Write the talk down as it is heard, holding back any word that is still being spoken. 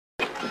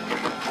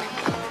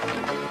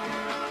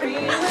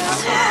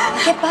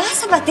¿Qué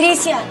pasa,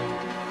 Patricia?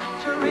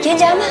 ¿Quién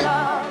llama?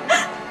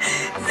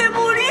 ¡Se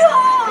murió!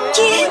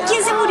 ¿Quién?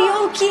 ¿Quién se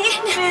murió?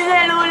 ¿Quién? Mi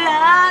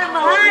celular,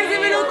 ¡ay, se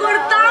me lo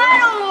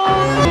cortaron!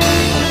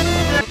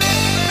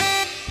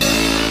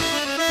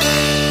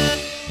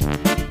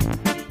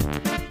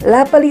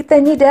 La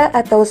pelitanyida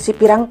atau si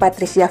pirang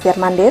Patricia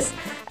Fernandez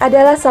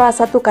adalah salah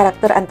satu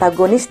karakter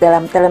antagonis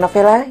dalam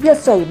telenovela Yo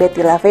Soy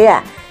Betty La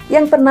Fea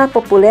yang pernah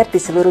populer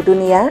di seluruh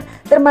dunia,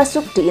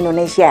 termasuk di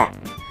Indonesia.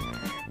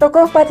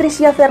 Tokoh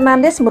Patricia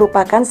Fernandez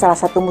merupakan salah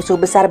satu musuh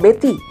besar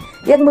Betty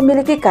yang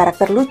memiliki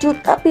karakter lucu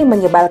tapi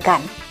menyebalkan.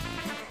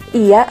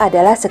 Ia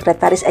adalah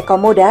sekretaris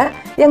Ecomoda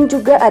yang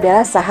juga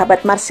adalah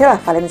sahabat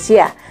Marcela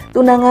Valencia,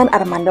 tunangan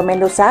Armando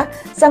Mendoza,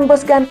 sang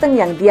bos ganteng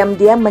yang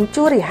diam-diam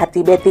mencuri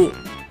hati Betty.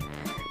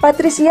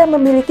 Patricia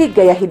memiliki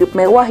gaya hidup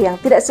mewah yang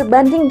tidak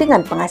sebanding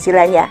dengan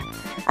penghasilannya.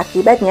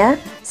 Akibatnya,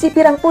 si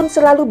pirang pun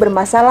selalu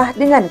bermasalah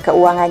dengan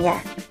keuangannya.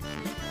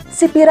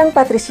 Si pirang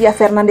Patricia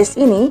Fernandez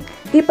ini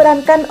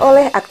diperankan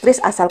oleh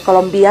aktris asal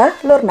Kolombia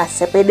Lorna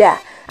Cepeda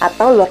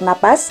atau Lorna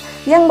Paz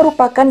yang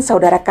merupakan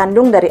saudara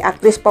kandung dari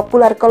aktris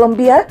populer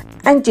Kolombia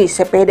Angie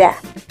Cepeda.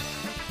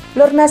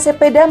 Lorna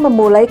Cepeda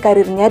memulai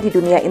karirnya di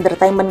dunia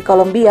entertainment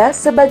Kolombia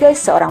sebagai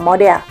seorang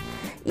model.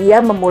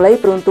 Ia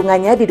memulai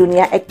peruntungannya di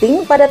dunia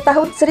akting pada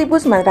tahun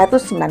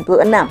 1996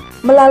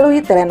 melalui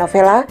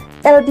telenovela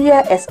El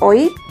Día es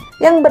Hoy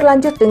yang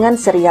berlanjut dengan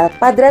serial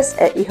Padres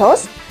e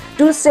Hijos,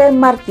 Dulce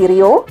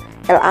Martirio,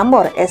 El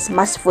Amor es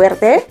Más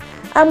Fuerte,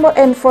 Amor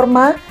en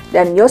Forma,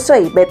 dan Yo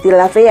Soy Betty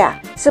La Fea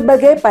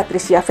sebagai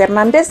Patricia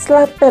Fernandez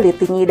la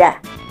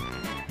pelitanyida.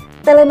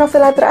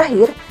 Telenovela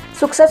terakhir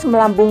sukses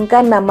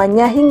melambungkan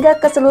namanya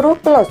hingga ke seluruh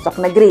pelosok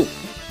negeri.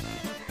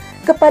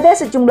 Kepada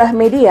sejumlah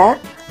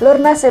media,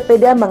 Lorna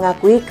Cepeda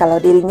mengakui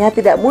kalau dirinya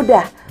tidak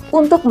mudah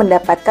untuk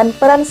mendapatkan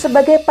peran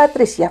sebagai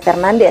Patricia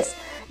Fernandez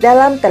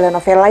dalam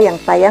telenovela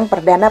yang tayang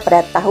perdana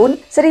pada tahun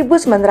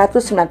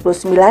 1999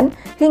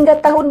 hingga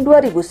tahun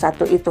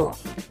 2001 itu.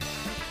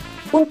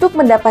 Untuk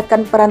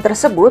mendapatkan peran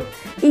tersebut,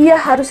 ia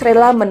harus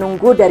rela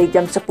menunggu dari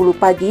jam 10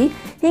 pagi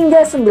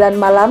hingga 9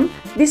 malam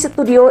di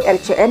studio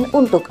RCN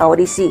untuk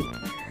audisi.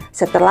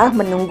 Setelah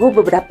menunggu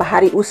beberapa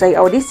hari usai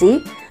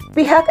audisi,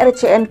 pihak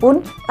RCN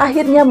pun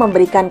akhirnya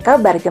memberikan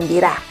kabar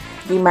gembira,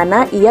 di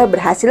mana ia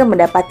berhasil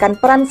mendapatkan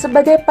peran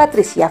sebagai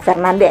Patricia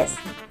Fernandez.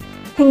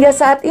 Hingga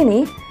saat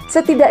ini,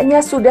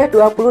 setidaknya sudah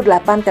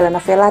 28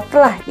 telenovela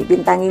telah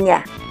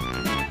dibintanginya.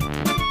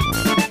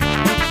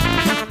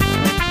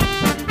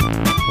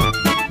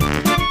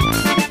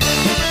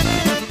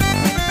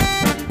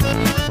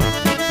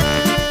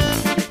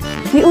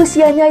 Di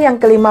usianya yang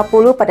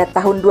ke-50 pada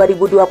tahun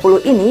 2020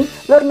 ini,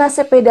 Lorna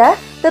Cepeda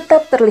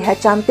tetap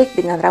terlihat cantik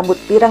dengan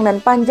rambut pirang dan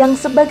panjang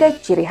sebagai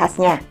ciri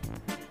khasnya.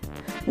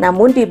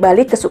 Namun di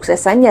balik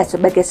kesuksesannya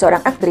sebagai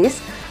seorang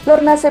aktris,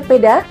 Lorna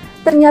Cepeda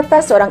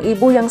ternyata seorang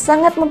ibu yang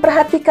sangat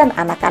memperhatikan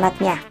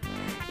anak-anaknya.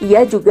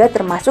 Ia juga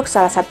termasuk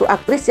salah satu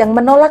aktris yang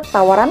menolak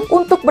tawaran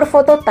untuk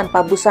berfoto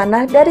tanpa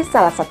busana dari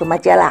salah satu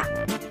majalah.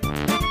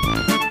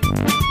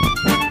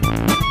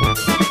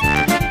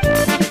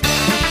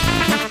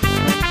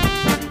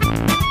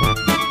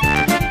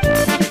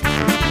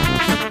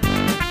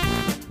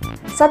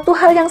 Satu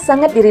hal yang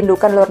sangat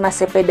dirindukan Lorna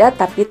Cepeda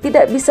tapi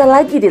tidak bisa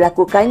lagi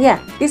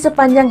dilakukannya di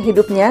sepanjang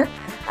hidupnya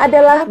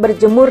adalah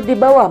berjemur di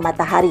bawah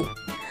matahari.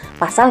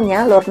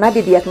 Pasalnya, Lorna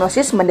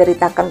didiagnosis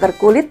menderita kanker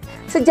kulit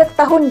sejak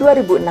tahun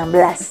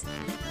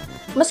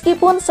 2016.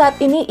 Meskipun saat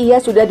ini ia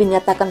sudah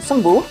dinyatakan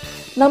sembuh,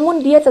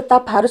 namun dia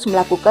tetap harus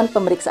melakukan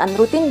pemeriksaan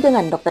rutin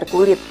dengan dokter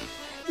kulit.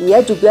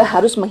 Ia juga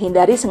harus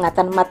menghindari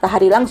sengatan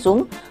matahari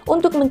langsung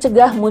untuk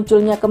mencegah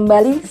munculnya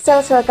kembali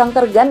sel-sel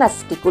kanker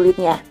ganas di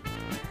kulitnya.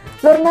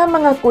 Lorna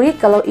mengakui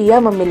kalau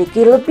ia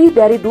memiliki lebih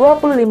dari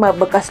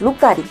 25 bekas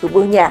luka di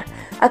tubuhnya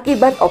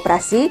akibat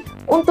operasi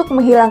untuk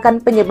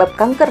menghilangkan penyebab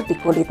kanker di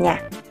kulitnya.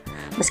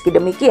 Meski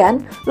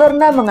demikian,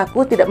 Lorna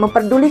mengaku tidak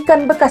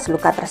memperdulikan bekas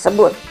luka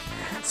tersebut.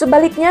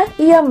 Sebaliknya,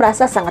 ia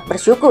merasa sangat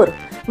bersyukur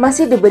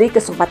masih diberi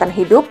kesempatan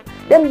hidup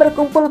dan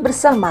berkumpul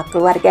bersama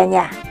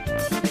keluarganya.